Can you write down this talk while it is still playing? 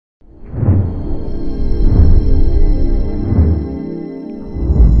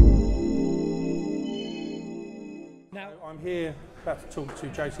here about to talk to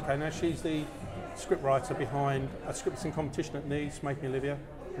JCK. Now, she's the scriptwriter behind a script that's in competition at Nice, Making Olivia.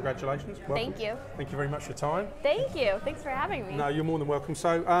 Congratulations. Welcome. Thank you. Thank you very much for your time. Thank you. Thanks for having me. No, you're more than welcome.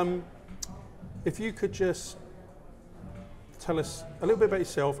 So, if you could just tell us a little bit about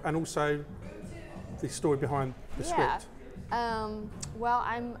yourself and also the story behind the script. Well,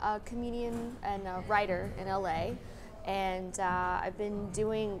 I'm a comedian and a writer in LA, and I've been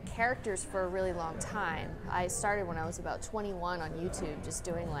doing characters for a really long time. I started when I was about 21 on YouTube, just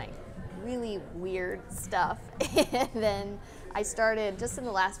doing like really weird stuff, and then I started, just in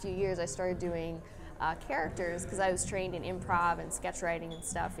the last few years, I started doing characters because I was trained in improv and sketch writing and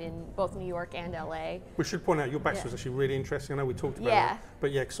stuff in both New York and LA. We should point out your backstory is actually really interesting. I know we talked about it,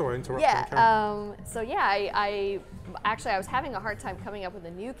 but yeah, sorry, interrupting. Yeah, so yeah, I was having a hard time coming up with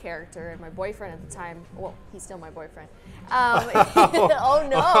a new character, and my boyfriend at the time, well, he's still my boyfriend. Oh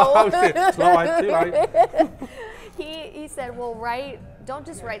no! Too late. He said, well, don't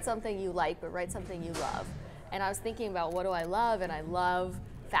just write something you like, but write something you love. And I was thinking about what do I love, and I love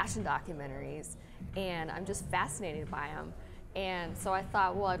fashion documentaries, and I'm just fascinated by them. And so I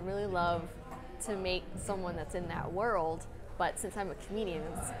thought, well, I'd really love to make someone that's in that world, but since I'm a comedian,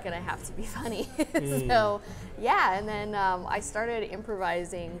 it's gonna have to be funny. So yeah, and then I started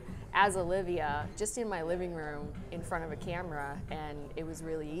improvising as Olivia just in my living room in front of a camera, and it was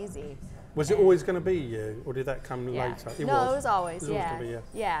really easy. Was it always going to be you, or did that come later? It was always,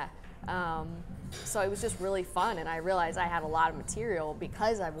 yeah. So it was just really fun, and I realized I had a lot of material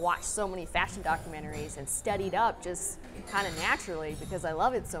because I've watched so many fashion documentaries and studied up just kind of naturally because I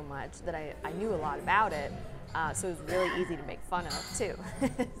love it so much that I knew a lot about it. So it was really easy to make fun of too.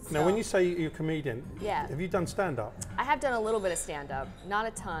 Now, when you say you're a comedian, have you done stand-up? I have done a little bit of stand-up, not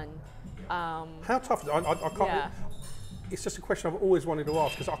a ton. How tough is it? I can't. Yeah. It's just a question I've always wanted to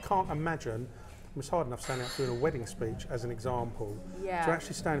ask because I can't imagine. It's hard enough standing up doing a wedding speech as an example. Yeah. To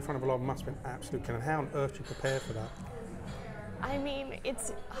actually stand in front of a lot must have been absolute killer. How on earth do you prepare for that? I mean,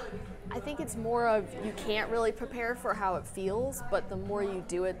 I think it's more of you can't really prepare for how it feels, but the more you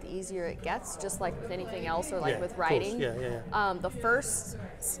do it, the easier it gets, just like with anything else or like with writing. The first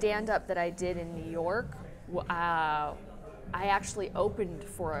stand-up that I did in New York, I actually opened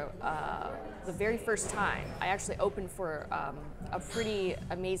for, the very first time, I actually opened for a pretty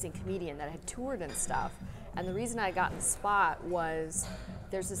amazing comedian that had toured and stuff. And the reason I got in the spot was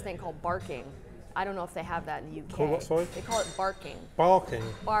there's this thing called barking. I don't know if they have that in the UK. Called what, sorry? They call it barking. Barking?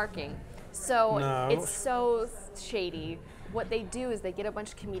 Barking. So it's so shady. What they do is they get a bunch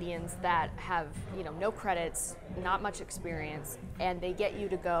of comedians that have, no credits, not much experience, and they get you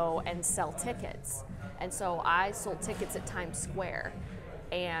to go and sell tickets. And so I sold tickets at Times Square.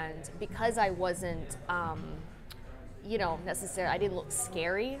 And because I wasn't, necessarily, I didn't look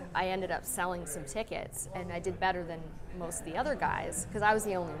scary, I ended up selling some tickets, and I did better than most of the other guys because I was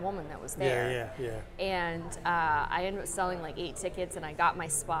the only woman that was there. And I ended up selling like 8 tickets, and I got my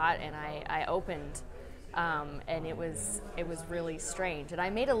spot, and I opened, and it was really strange. And I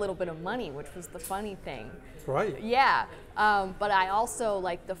made a little bit of money, which was the funny thing. Right. Yeah, but I also,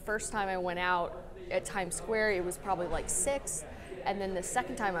 like, the first time I went out at Times Square, it was probably like 6. And then the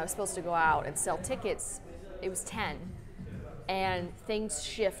second time I was supposed to go out and sell tickets, it was 10. And things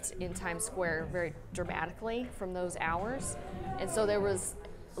shift in Times Square very dramatically from those hours. And so there was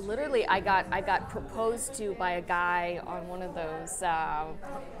literally, I got proposed to by a guy on one of those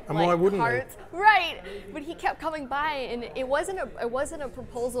why wouldn't carts. Right. But he kept coming by, and it wasn't a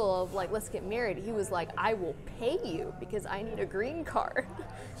proposal of like, let's get married. He was like, I will pay you because I need a green card.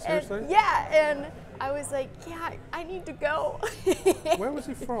 Seriously? And I was like, yeah, I need to go. Where was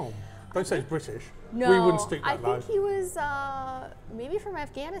he from? Don't say he's British. No, we wouldn't stick that low. I think he was maybe from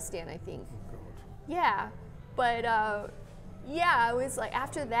Afghanistan, I think. Oh, God. Yeah, but I was like,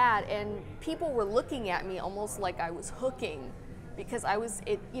 after that, and people were looking at me almost like I was hooking because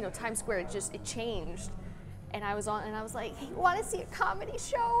Times Square, it changed. And I was on, and I was like, hey, you want to see a comedy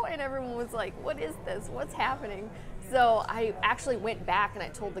show? And everyone was like, what is this? What's happening? So I actually went back and I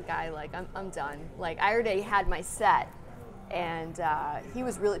told the guy, like, I'm done. Like, I already had my set. And he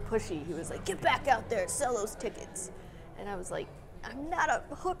was really pushy. He was like, get back out there, sell those tickets. And I was like, I'm not a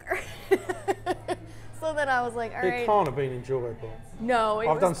hooker. So then I was like, all right. It can't have been enjoyable. No,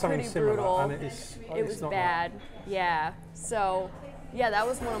 I've done something pretty similar, brutal. and it was bad. Yeah. So, yeah, that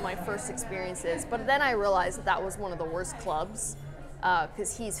was one of my first experiences. But then I realized that was one of the worst clubs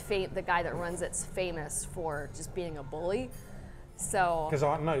because the guy that runs it's famous for just being a bully. So because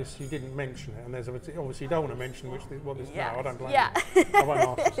I noticed you didn't mention it, and there's obviously you don't want to mention what this. Yeah. No, I don't blame you. I won't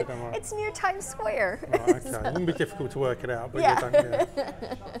ask you, so don't worry. It's near Times Square. Right, okay. It wouldn't be difficult to work it out, but yeah.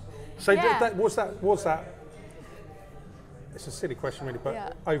 So was that it's a silly question really,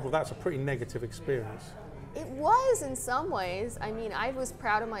 but overall that's a pretty negative experience. It was in some ways. I mean, I was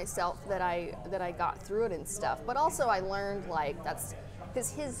proud of myself that I got through it and stuff, but also I learned like that's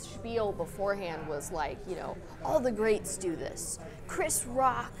because his spiel beforehand was like, you know, all the greats do this. Chris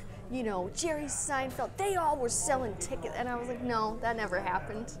Rock, you know, Jerry Seinfeld, they all were selling tickets, and I was like, no, that never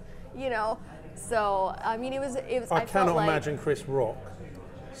happened, you know. So I mean, it was. I cannot imagine Chris Rock.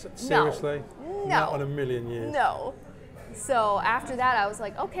 Seriously, no, not in a million years. No. So after that, I was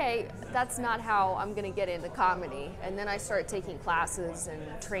like, okay, that's not how I'm going to get into comedy. And then I started taking classes and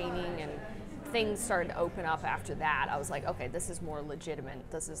training, and things started to open up after that. I was like, okay, this is more legitimate.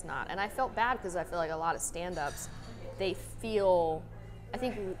 This is not. And I felt bad because I feel like a lot of stand-ups, they feel, I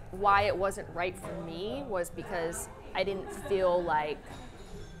think why it wasn't right for me was because I didn't feel like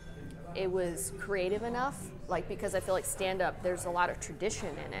it was creative enough. Like, because I feel like stand-up, there's a lot of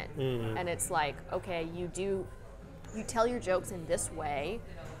tradition in it. And it's like, okay, you tell your jokes in this way,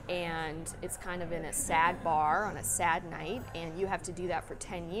 and it's kind of in a sad bar on a sad night, and you have to do that for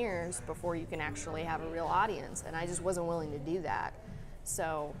 10 years before you can actually have a real audience. And I just wasn't willing to do that.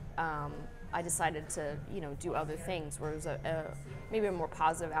 So I decided to, you know, do other things where it was maybe a more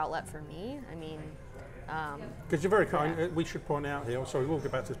positive outlet for me. I mean, because you're very kind. We should point out here. Sorry, we'll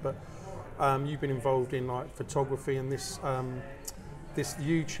get back to this, but you've been involved in like photography and this this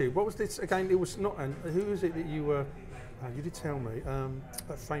YouTube. What was this again? It was not. Who is it that you were? You did tell me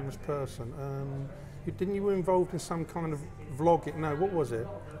a famous person. Didn't you were involved in some kind of vlogging? No, what was it?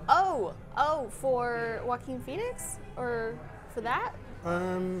 Oh, for Joaquin Phoenix or for that? Do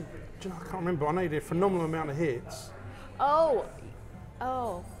you know, I can't remember. I know you did a phenomenal amount of hits. Oh.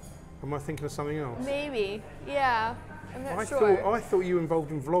 Am I thinking of something else? Maybe. Yeah. I'm not sure. I thought you were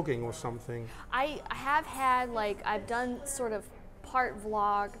involved in vlogging or something. I have had I've done sort of part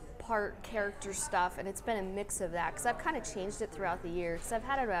vlog, part character stuff, and it's been a mix of that because I've kind of changed it throughout the years. Because I've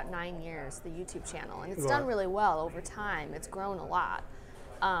had it about 9 years, the YouTube channel, and it's done really well over time. It's grown a lot,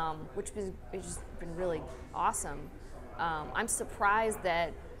 which has just been really awesome. I'm surprised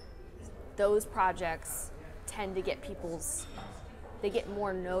that those projects tend to get they get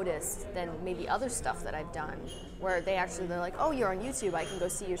more noticed than maybe other stuff that I've done, where they're like, oh, you're on YouTube, I can go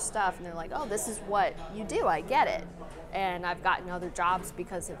see your stuff, and they're like, oh, this is what you do, I get it. And I've gotten other jobs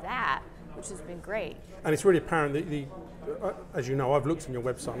because of that, which has been great. And it's really apparent that as you know, I've looked on your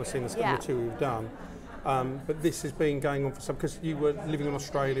website and I've seen the material you've done. But this has been going on for some, because you were living in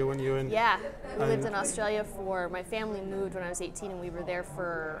Australia when you were in... Yeah, we lived in Australia my family moved when I was 18, and we were there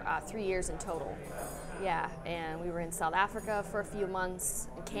for 3 years in total. Yeah, and we were in South Africa for a few months,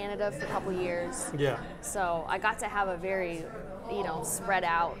 in Canada for a couple years. Yeah. So I got to have a very, spread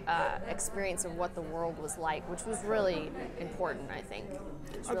out experience of what the world was like, which was really important, I think.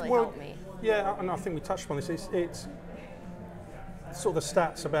 It's really helped me. Yeah, and I think we touched upon this. It's sort of the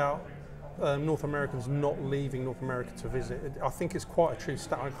stats about North Americans not leaving North America to visit. I think it's quite a true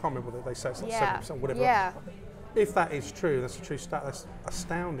stat. I can't remember whether they say it's like 70% or whatever. Yeah. If that is true, that's a true stat. That's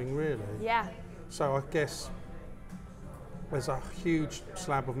astounding, really. Yeah. So I guess there's a huge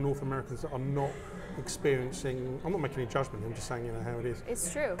slab of North Americans that are not experiencing, I'm not making any judgment, I'm just saying, how it is.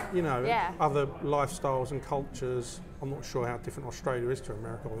 It's true. Other lifestyles and cultures. I'm not sure how different Australia is to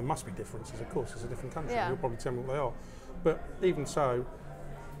America. Well, there must be differences, of course, it's a different country. You'll probably tell me what they are. But even so,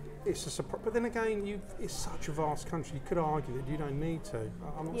 it's a surprise. But then again, it's such a vast country, you could argue that you don't need to.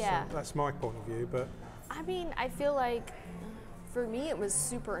 I'm not saying that's my point of view, but... I mean, I feel like for me, it was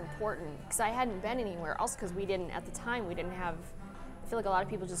super important because I hadn't been anywhere else because we didn't have, I feel like a lot of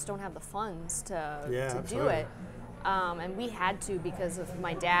people just don't have the funds to do it. And we had to because of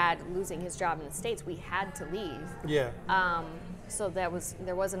my dad losing his job in the States, we had to leave. Yeah. So there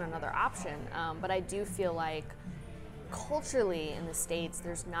wasn't another option. But I do feel like culturally in the States,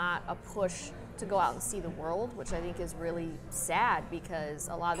 there's not a push to go out and see the world, which I think is really sad because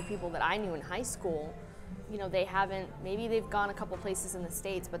a lot of the people that I knew in high school, maybe they've gone a couple places in the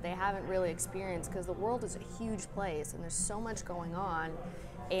States, but they haven't really experienced, because the world is a huge place and there's so much going on.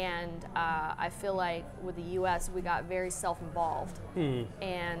 And I feel like with the US, we got very self-involved.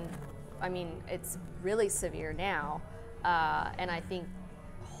 And I mean, it's really severe now. And I think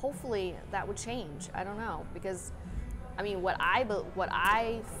hopefully that would change. I don't know, because I mean, what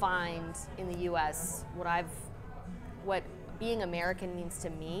I find in the US, what being American means to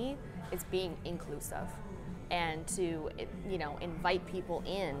me is being inclusive and to invite people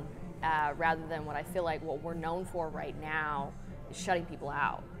in rather than what I feel like what we're known for right now is shutting people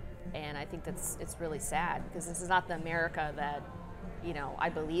out. And I think it's really sad because this is not the America that I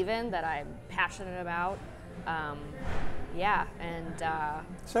believe in, that I'm passionate about.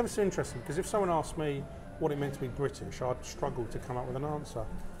 So it's interesting because if someone asked me what it meant to be British, I'd struggle to come up with an answer.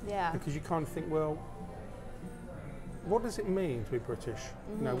 Yeah. Because you kind of think, well, what does it mean to be British?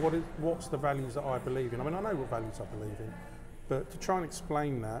 You know, what's the values that I believe in? I mean, I know what values I believe in, but to try and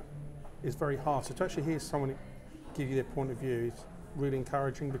explain that is very hard. So to actually hear someone give you their point of view is really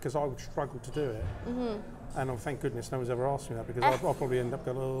encouraging, because I would struggle to do it. And thank goodness no one's ever asked me that, because I'll probably end up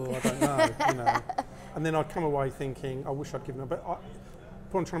going, oh, I don't know, you know. And then I'd come away thinking, I wish I'd given up. But what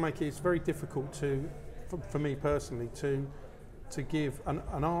I'm trying to make is it's very difficult for me personally, to give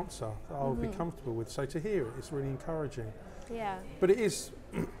an answer that I would be comfortable with. So to hear it, it's really encouraging. Yeah. But it is,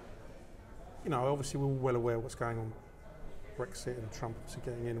 you know, obviously we're all well aware of what's going on, Brexit and Trump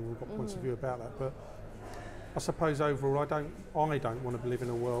getting in, and we've got points of view about that. But I suppose overall, I don't want to live in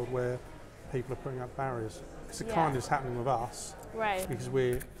a world where people are putting up barriers. Because it kind of is happening with us. Right. Because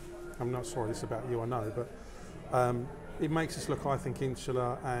I'm not sorry, this is about you, I know, but it makes us look, I think,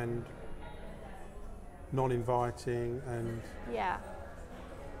 insular and non-inviting, and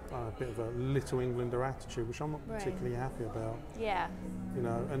a bit of a little Englander attitude, which I'm not particularly happy about. Yeah. You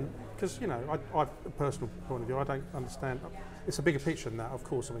know, and because, you know, I a personal point of view, I don't understand. It's a bigger picture than that, of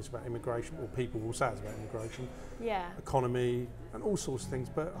course. I mean, it's about immigration, or people will say it's about immigration, economy, and all sorts of things.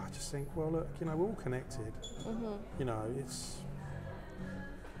 But I just think, well, look, you know, we're all connected. You know,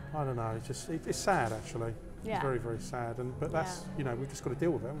 I don't know. It's sad, actually. Yeah. It's very, very sad, but that's, you know, we've just got to deal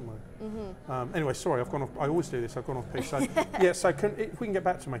with it, haven't we? Anyway, sorry, I've gone off. I always do this. I've gone off piece. So so if we can get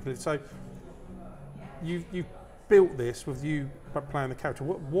back to making it. So you've built this with you playing the character.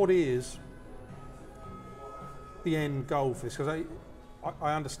 What is the end goal for this? Because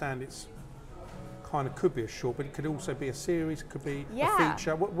I understand it's kind of could be a short, but it could also be a series. It could be a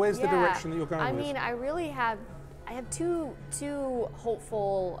feature. Where's the direction that you're going with? I mean, I have two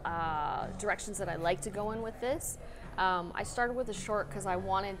hopeful directions that I'd like to go in with this. I started with a short because I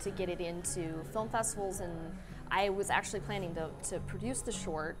wanted to get it into film festivals, and I was actually planning to produce the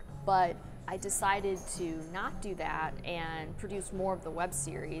short, but I decided to not do that and produce more of the web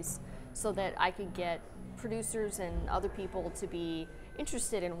series so that I could get producers and other people to be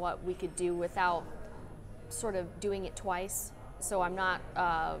interested in what we could do without sort of doing it twice. So I'm not,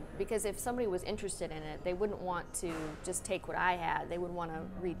 because if somebody was interested in it, they wouldn't want to just take what I had. They would want to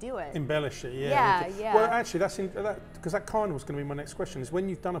redo it. Embellish it, yeah. Well, actually, because that kind of was going to be my next question, is when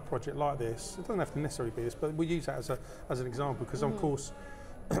you've done a project like this, it doesn't have to necessarily be this, but we'll use that as an example, because of course,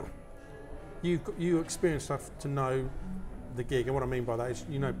 you experience enough to know the gig, and what I mean by that is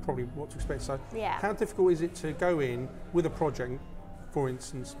you know probably what to expect. So how difficult is it to go in with a project, for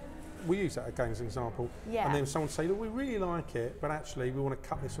instance, we use that again as an example, and then someone say, look, we really like it, but actually we want to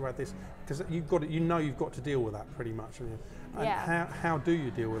cut this or add this, because you've got to deal with that pretty much, haven't you? And how do you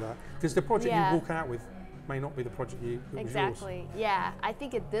deal with that? Because the project you walk out with may not be the project that was yours. Yeah, I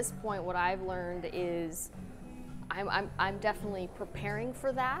think at this point what I've learned is I'm definitely preparing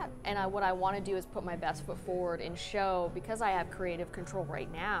for that, and what I want to do is put my best foot forward and show, because I have creative control right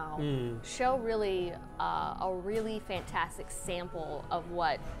now, show really a really fantastic sample of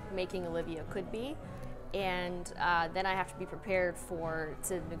what making Olivia could be, and then I have to be prepared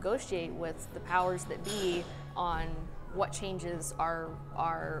to negotiate with the powers that be on what changes are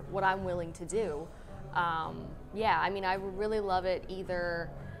what I'm willing to do. I mean, I would really love it either.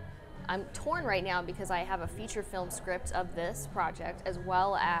 I'm torn right now because I have a feature film script of this project, as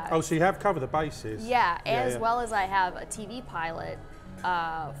well as... Oh, so you have covered the bases. As well as I have a TV pilot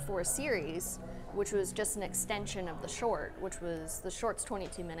for a series, which was just an extension of the short, the short's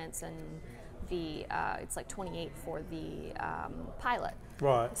 22 minutes and it's like 28 for the pilot.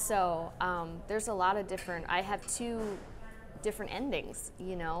 Right. So there's a lot of I have two different endings,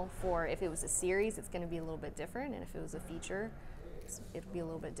 you know, for if it was a series, it's going to be a little bit different, and if it was a feature, it'd be a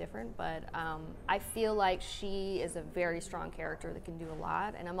little bit different, but I feel like she is a very strong character that can do a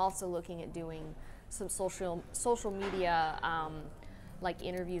lot, and I'm also looking at doing some social media like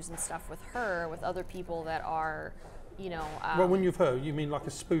interviews and stuff with her, with other people that are, you know. Well, when you've heard, you mean like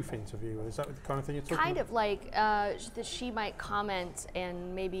a spoof interview? Is that the kind of thing you're talking about? Kind of like that she might comment,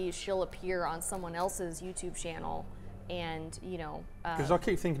 and maybe she'll appear on someone else's YouTube channel. And you know, because I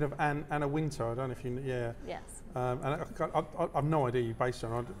keep thinking of Anna Wintour. I don't know if you, Yes. And I've no idea you based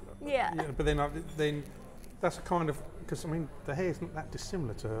on. But then that's a kind of, because I mean the hair's not that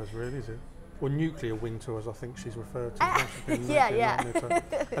dissimilar to hers, really, is it? Or Nuclear Wintour, as I think she's referred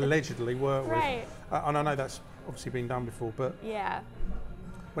to. Allegedly worked with. And I know that's obviously been done before, but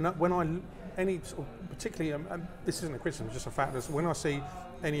when any sort of, particularly, this isn't a criticism, it's just a fact, when I see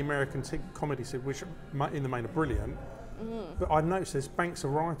any American comedy, which in the main are brilliant, But I noticed there's banks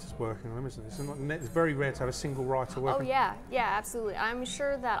of writers working on them, isn't it? It's very rare to have a single writer working. Oh yeah, absolutely. I'm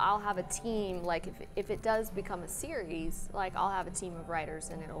sure that I'll have a team, like if it does become a series, like I'll have a team of writers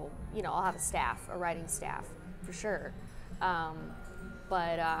and it'll, I'll have a writing staff for sure. I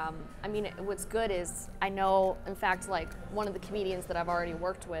mean, what's good is I know, in fact, like one of the comedians that I've already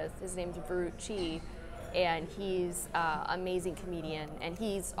worked with, his name's Varut Chi, and he's an amazing comedian, and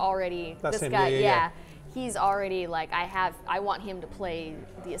he's already, he's already like, I want him to play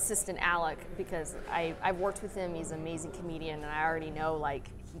the assistant Alec because I've worked with him, he's an amazing comedian, and I already know like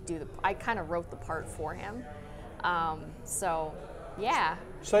I kind of wrote the part for him. So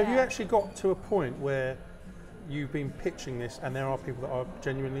have you actually got to a point where you've been pitching this and there are people that are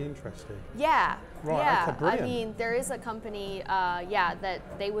genuinely interested? Yeah. Right, yeah. okay, brilliant. I mean, there is a company, that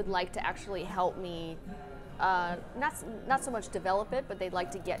they would like to actually help me, not so much develop it, but they'd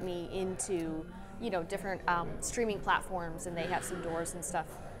like to get me into, different streaming platforms, and they have some doors and stuff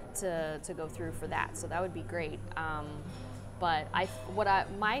to go through for that. So that would be great. But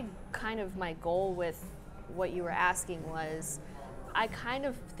my goal with what you were asking was, I kind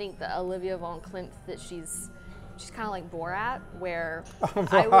of think that Olivia von Klimt, that she's kind of like Borat, where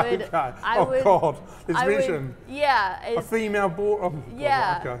God, his vision. A female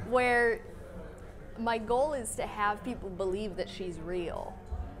Borat. Where my goal is to have people believe that she's real,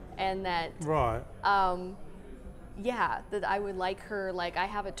 and that that I would like her. Like I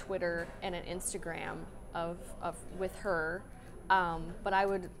have a Twitter and an Instagram of with her, but I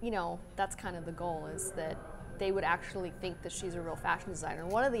would, that's kind of the goal, is that they would actually think that she's a real fashion designer.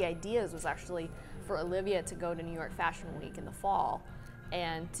 One of the ideas was actually for Olivia to go to New York Fashion Week in the fall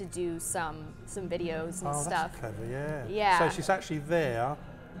and to do some videos and stuff. That's clever, yeah. So she's actually there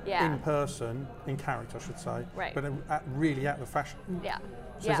in person, in character, I should say. Right. But really at the fashion. Yeah.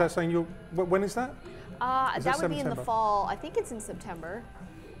 So is that saying when is that? That would be in the fall. I think it's in September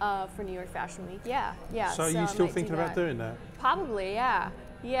for New York Fashion Week. Yeah. So are you still thinking about doing that? Probably, yeah.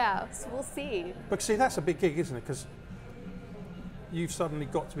 Yeah, so we'll see. But see, that's a big gig, isn't it? Because you've suddenly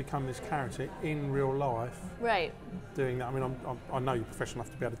got to become this character in real life. Right. Doing that. I mean, I know you're professional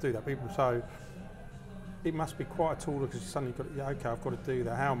enough to be able to do that. So it must be quite a tool, because you suddenly got, okay, I've got to do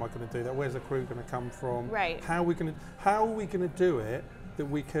that. How am I going to do that? Where's the crew going to come from? Right. How are we going to do it that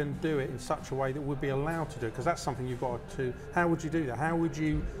we can do it in such a way that we'll be allowed to do it? Because that's something you've got to. How would you do that? How would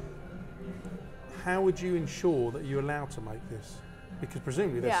you ensure that you're allowed to make this? Because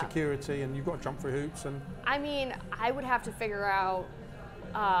presumably there's security and you've got to jump through hoops. And I mean, I would have to figure out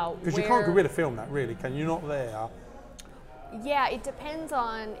because you can't guerrilla film that, really, can you? You're not there. Yeah, it depends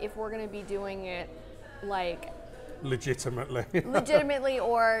on if we're going to be doing it like legitimately,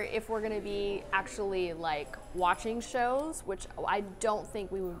 or if we're going to be actually like watching shows, which I don't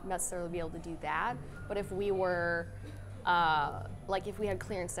think we would necessarily be able to do that. But if we were like if we had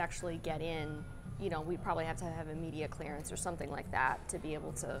clearance to actually get in, we'd probably have to have a media clearance or something like that to be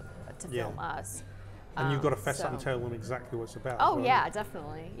able to film us. And you've got to fess up and tell them exactly what it's about. Oh, yeah,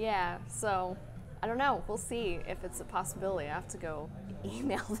 definitely. Yeah. So, I don't know. We'll see if it's a possibility. I have to go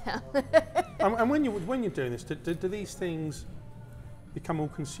email them. And when you're doing this, do these things become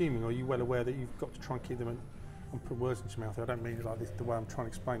all-consuming, or are you well aware that you've got to try and keep them I'm putting words into your mouth. I don't mean it like this, the way I'm trying to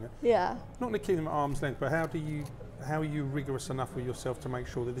explain it. Yeah. Not to keep them at arm's length, but how are you rigorous enough with yourself to make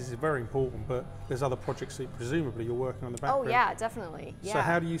sure that this is very important, but there's other projects that presumably you're working on the background? Oh yeah, definitely. Yeah. So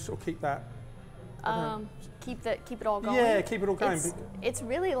how do you sort of keep that? Keep it all going. Yeah, keep it all going. It's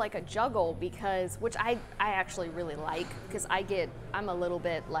really like a juggle, which I actually really like, because I'm a little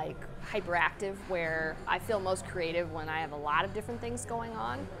bit like hyperactive, where I feel most creative when I have a lot of different things going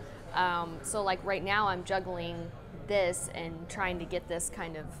on. So like right now I'm juggling this and trying to get this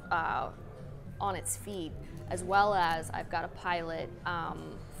kind of on its feet, as well as I've got a pilot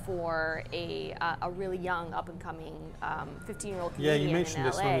for a really young, up-and-coming 15-year-old comedian in LA. Yeah, you mentioned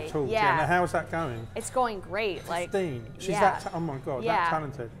this when we talked. Yeah. Now, how's that going? It's going great. 15. She's that. Oh my God, that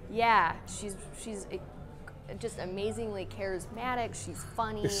talented. Yeah, she's just amazingly charismatic. She's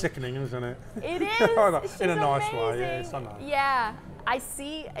funny. It's sickening, isn't it? It is. In a nice way. Yeah, it's so nice. Yeah, I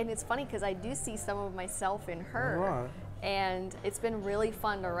see, and it's funny because I do see some of myself in her. Right. And it's been really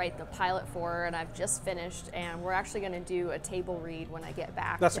fun to write the pilot for her, and I've just finished, and we're actually going to do a table read when I get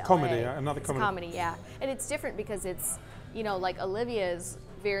back. That's to a comedy, LA. another comedy. It's a comedy, yeah. And it's different because it's, like Olivia's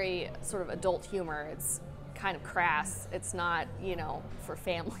very sort of adult humor. It's kind of crass. It's not, for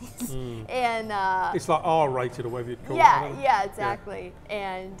families. And it's like R-rated or whatever you'd call it. Yeah, exactly. Yeah.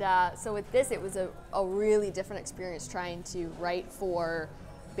 And so with this, it was a really different experience trying to write for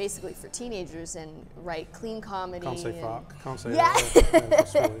basically for teenagers and write clean comedy. Can't say fuck. Can't say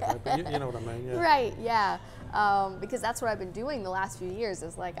but you know what I mean. Yeah. Right. Yeah. Because that's what I've been doing the last few years.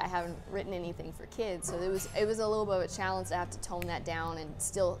 Is like I haven't written anything for kids, so it was a little bit of a challenge to have to tone that down and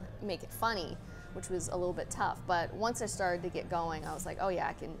still make it funny, which was a little bit tough. But once I started to get going, I was like, oh yeah,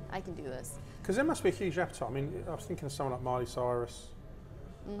 I can do this. Because there must be a huge appetite. I mean, I was thinking of someone like Miley Cyrus,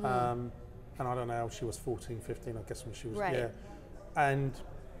 and I don't know how she was 14, 15, I guess when she was, yeah. And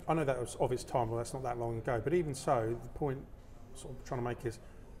I know that was of its time, well that's not that long ago, but even so, the point sort of trying to make is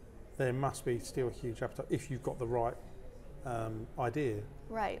there must be still a huge appetite if you've got the right idea.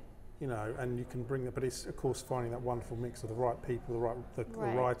 Right. You know, and you can bring it, but it's of course finding that wonderful mix of the right people, the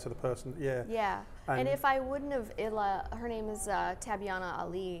writer, the person, yeah. Yeah, and if I wouldn't have, her name is Tabyana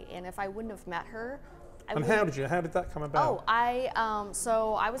Ali, and if I wouldn't have met her, how did that come about? Oh,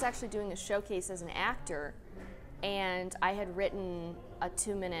 so I was actually doing a showcase as an actor, and I had written a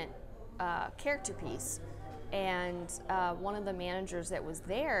 2-minute character piece. And one of the managers that was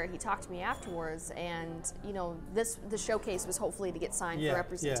there, he talked to me afterwards, and you know, the showcase was hopefully to get signed for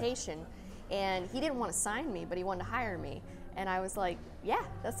representation, and he didn't want to sign me, but he wanted to hire me, and I was like, yeah,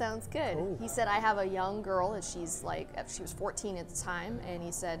 that sounds good. Ooh. He said, I have a young girl, and she was 14 at the time, and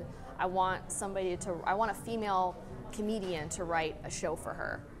he said, I want a female comedian to write a show for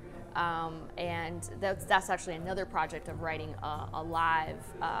her. And that's actually another project of writing a live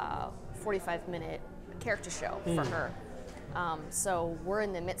 45-minute character show for her. So we're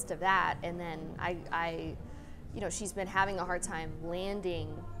in the midst of that, and then I she's been having a hard time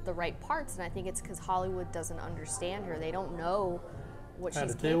landing the right parts, and I think it's because Hollywood doesn't understand her. They don't know what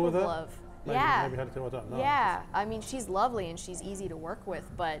she's capable of. Maybe how to deal with that. No. Yeah, I mean, she's lovely and she's easy to work with,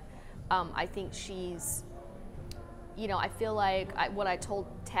 but I think she's, I feel like what I told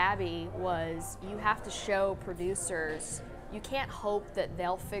Tabby was, you have to show producers, you can't hope that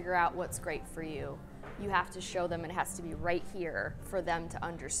they'll figure out what's great for you. You have to show them, it has to be right here for them to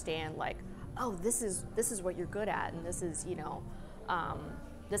understand, like, oh, this is what you're good at, and this is,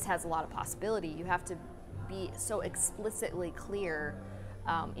 this has a lot of possibility. You have to be so explicitly clear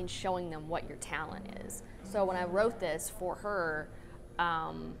in showing them what your talent is. So when I wrote this for her,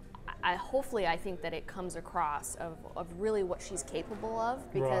 I think that it comes across of really what she's capable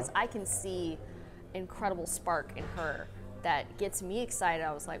of, because I can see incredible spark in her that gets me excited.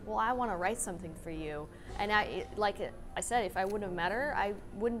 I was like, well, I want to write something for you. And like I said, if I wouldn't have met her, I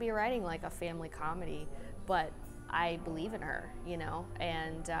wouldn't be writing like a family comedy, but I believe in her,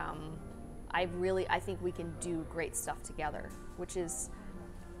 and I think we can do great stuff together, which is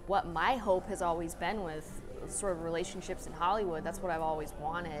what my hope has always been with sort of relationships in Hollywood. That's what I've always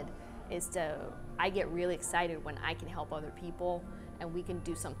wanted, I get really excited when I can help other people and we can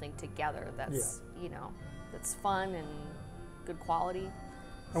do something together that's, that's fun and good quality.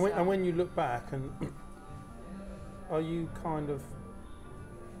 And when you look back, and are you kind of,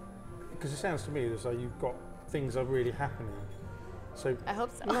 because it sounds to me as though you've got things are really happening. So I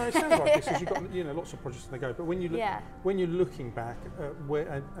hope so. No, it sounds like this. You've got lots of projects on the go. But when you look, when you're looking back at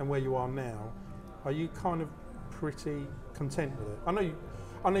where you are now, are you kind of pretty content with it? I know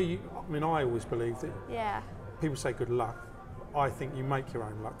you. I I always believe that. Yeah. People say good luck. I think you make your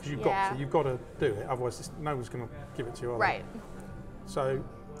own luck, because you've got to do it. Otherwise, no one's going to give it to you. Right. So,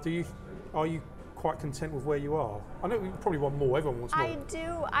 are you quite content with where you are? I know you probably want more. Everyone wants more. I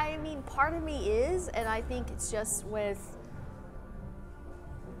do. I mean, part of me is, and I think it's just with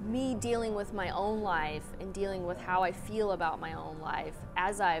me dealing with my own life and dealing with how I feel about my own life.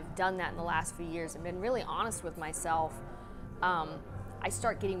 As I've done that in the last few years and been really honest with myself, I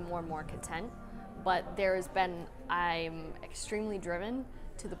start getting more and more content. But I'm extremely driven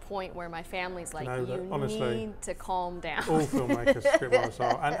to the point where my family's like, honestly, need to calm down. All filmmakers, scriptwriters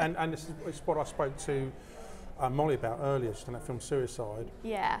are. And it's what I spoke to Molly about earlier, just on that film Suicide.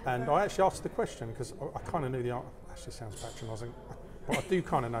 Yeah. And I actually asked the question, because I kind of knew the answer. Actually sounds patronising, but I do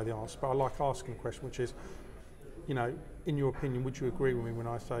kind of know the answer. But I like asking the question, which is, in your opinion, would you agree with me when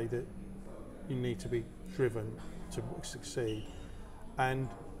I say that you need to be driven to succeed? And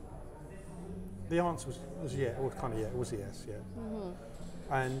the answer was yeah, or kind of yeah, it was a yes, yeah. Mm-hmm.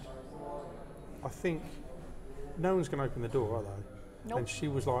 And I think no one's going to open the door, are they? Nope. And she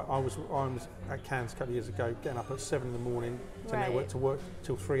was like, I was at Cannes a couple of years ago, getting up at 7 in the morning to network to work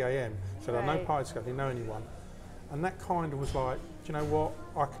till 3 a.m. So there are no parties, I didn't know anyone. And that kind of was like, do you know what?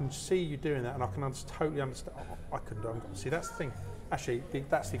 I can see you doing that, and I can totally understand. I couldn't do it. See, that's the thing. Actually,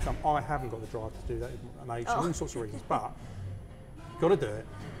 that's the example. I haven't got the drive to do that at an age, for all sorts of reasons. But you've got to do it.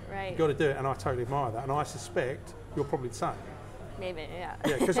 Right. You've got to do it, and I totally admire that. And I suspect you're probably the same. Maybe, yeah.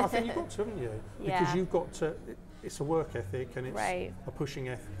 Yeah, because I think you've got to, haven't you? Yeah. Because you've got to, it's a work ethic and it's right. a pushing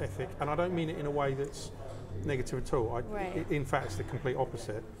ethic. And I don't mean it in a way that's negative at all. Right. In fact, it's the complete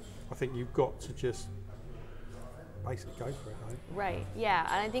opposite. I think you've got to just basically go for it, right? Right, yeah.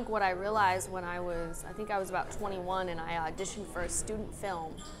 And I think what I realized when I was about 21 and I auditioned for a student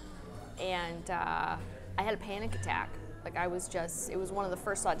film, and I had a panic attack. Like it was one of the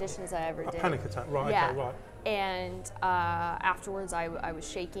first auditions I ever did. A panic attack, right, yeah. okay, right. And afterwards I was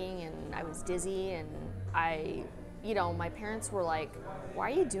shaking and I was dizzy, and my parents were like,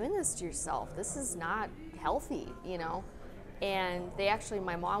 why are you doing this to yourself? This is not healthy, And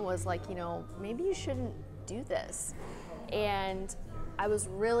my mom was like, maybe you shouldn't do this. And I was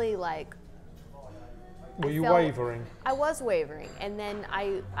really like, were you wavering? I was wavering. And then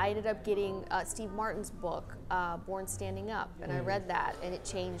I ended up getting Steve Martin's book, Born Standing Up, and I read that, and it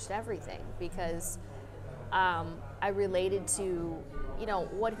changed everything, because I related to,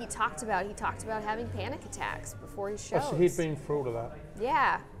 what he talked about. He talked about having panic attacks before his shows. Oh, so he'd been through all of that?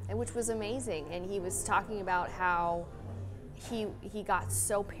 Yeah, and which was amazing. And he was talking about how he got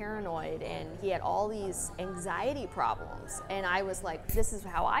so paranoid and he had all these anxiety problems. And I was like, this is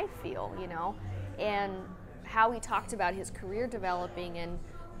how I feel, And how he talked about his career developing, and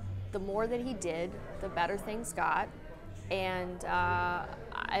the more that he did, the better things got. And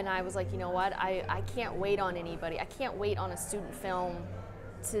I was like, you know what? I can't wait on anybody. I can't wait on a student film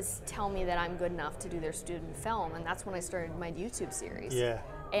to tell me that I'm good enough to do their student film. And that's when I started my YouTube series. Yeah.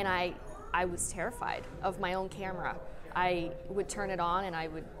 And I was terrified of my own camera. I would turn it on and I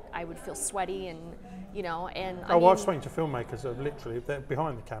would feel sweaty, and I've spoken to filmmakers that are they're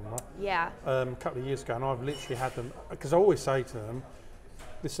behind the camera. Yeah. A couple of years ago, and I've literally had them, because I always say to them,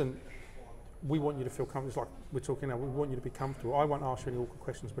 listen, we want you to feel comfortable. It's like we're talking now, we want you to be comfortable. I won't ask you any awkward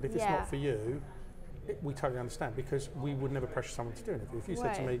questions, but if it's not for you, we totally understand, because we would never pressure someone to do anything. If you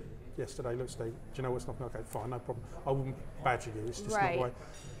said to me yesterday, look, Steve, do you know what's not okay? Fine, no problem. I wouldn't badger you. It's just not the way.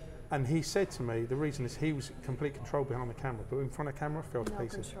 And he said to me, the reason is he was in complete control behind the camera, but in front of the camera, fell to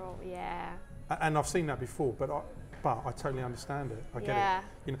pieces. Control, yeah. And I've seen that before, but I totally understand it. I get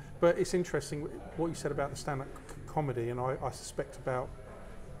it. But it's interesting what you said about the stand-up comedy, and I suspect about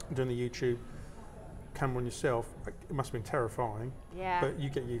doing the YouTube camera on yourself. It must have been terrifying. Yeah. But you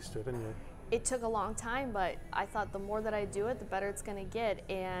get used to it, didn't you? It took a long time, but I thought the more that I do it, the better it's going to get,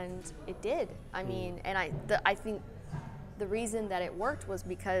 and it did. I mean, and I think the reason that it worked was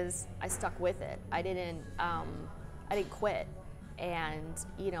because I stuck with it. I didn't quit, and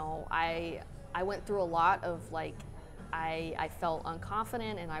I went through a lot of I felt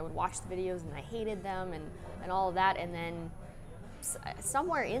unconfident, and I would watch the videos and I hated them and all of that, and then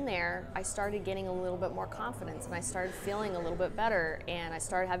somewhere in there I started getting a little bit more confidence, and I started feeling a little bit better, and I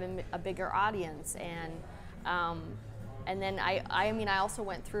started having a bigger audience, and then I also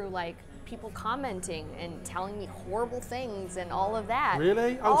went through people commenting and telling me horrible things and all of that.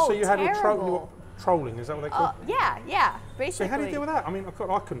 Really? So you terrible. had trolling, is that what they call it? Yeah, basically. So how do you deal with that? I mean,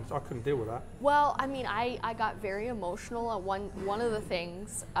 I couldn't deal with that. Well, I mean, I got very emotional at one of the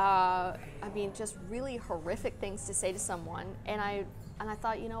things. Just really horrific things to say to someone, and I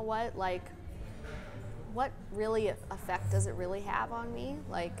thought, you know what, what really effect does it really have on me?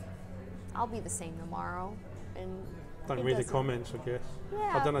 I'll be the same tomorrow, and don't read the comments, I guess.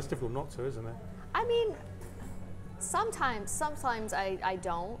 Yeah. I don't know, it's difficult not to, isn't it? I mean, sometimes I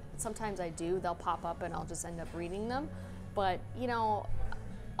don't. Sometimes I do. They'll pop up and I'll just end up reading them. But,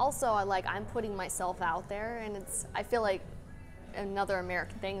 also I'm putting myself out there, and I feel like another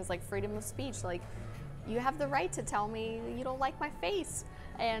American thing is freedom of speech. You have the right to tell me you don't like my face,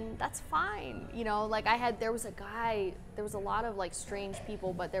 and that's fine. There was a lot of strange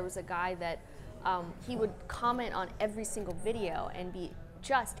people, but there was a guy that he would comment on every single video and be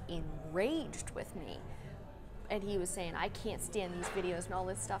just enraged with me. And he was saying, I can't stand these videos and all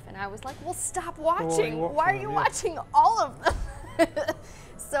this stuff. And I was like, well, stop watching. Why are you watching all of them?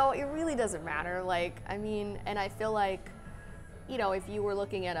 So it really doesn't matter. And I feel if you were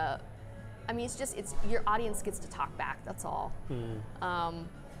looking at it's your audience gets to talk back, that's all.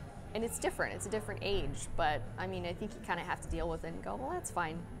 And it's different. It's a different age. But, I think you kind of have to deal with it and go, well, that's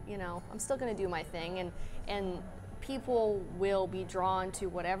fine. I'm still going to do my thing. And people will be drawn to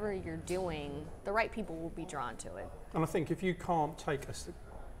whatever you're doing. The right people will be drawn to it. And I think if you can't take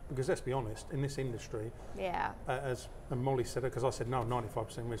because let's be honest, in this industry, as Molly said it, because I said no,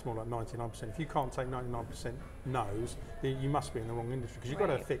 95%, it's more like 99%. If you can't take 99% no's, you must be in the wrong industry, because you've got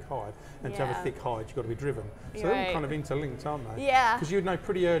to have a thick hide, and to have a thick hide, you've got to be driven. So they're all kind of interlinked, aren't they? Yeah. Because you'd know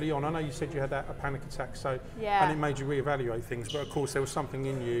pretty early on. I know you said you had a panic attack, and it made you reevaluate things. But of course, there was something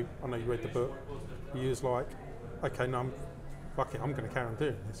in you. I know you read the book. You was like, okay, no, fuck it, I'm going to carry on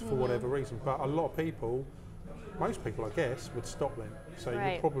doing this for whatever reason. But a lot of people, most people I guess, would stop then. So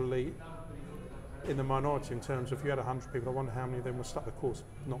you're probably in the minority in terms of if you had 100 people, I wonder how many of them were stuck. Of course,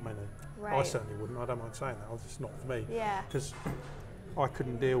 not many. I certainly wouldn't. I don't mind saying that. It's just not for me. Yeah. Because I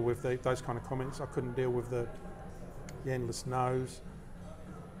couldn't deal with those kind of comments. I couldn't deal with the endless no's.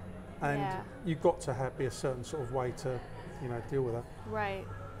 And you've got to be a certain sort of way to, deal with that. Right.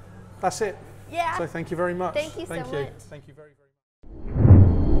 That's it. Yeah. So thank you very much. Thank you so much. Thank you very, very much.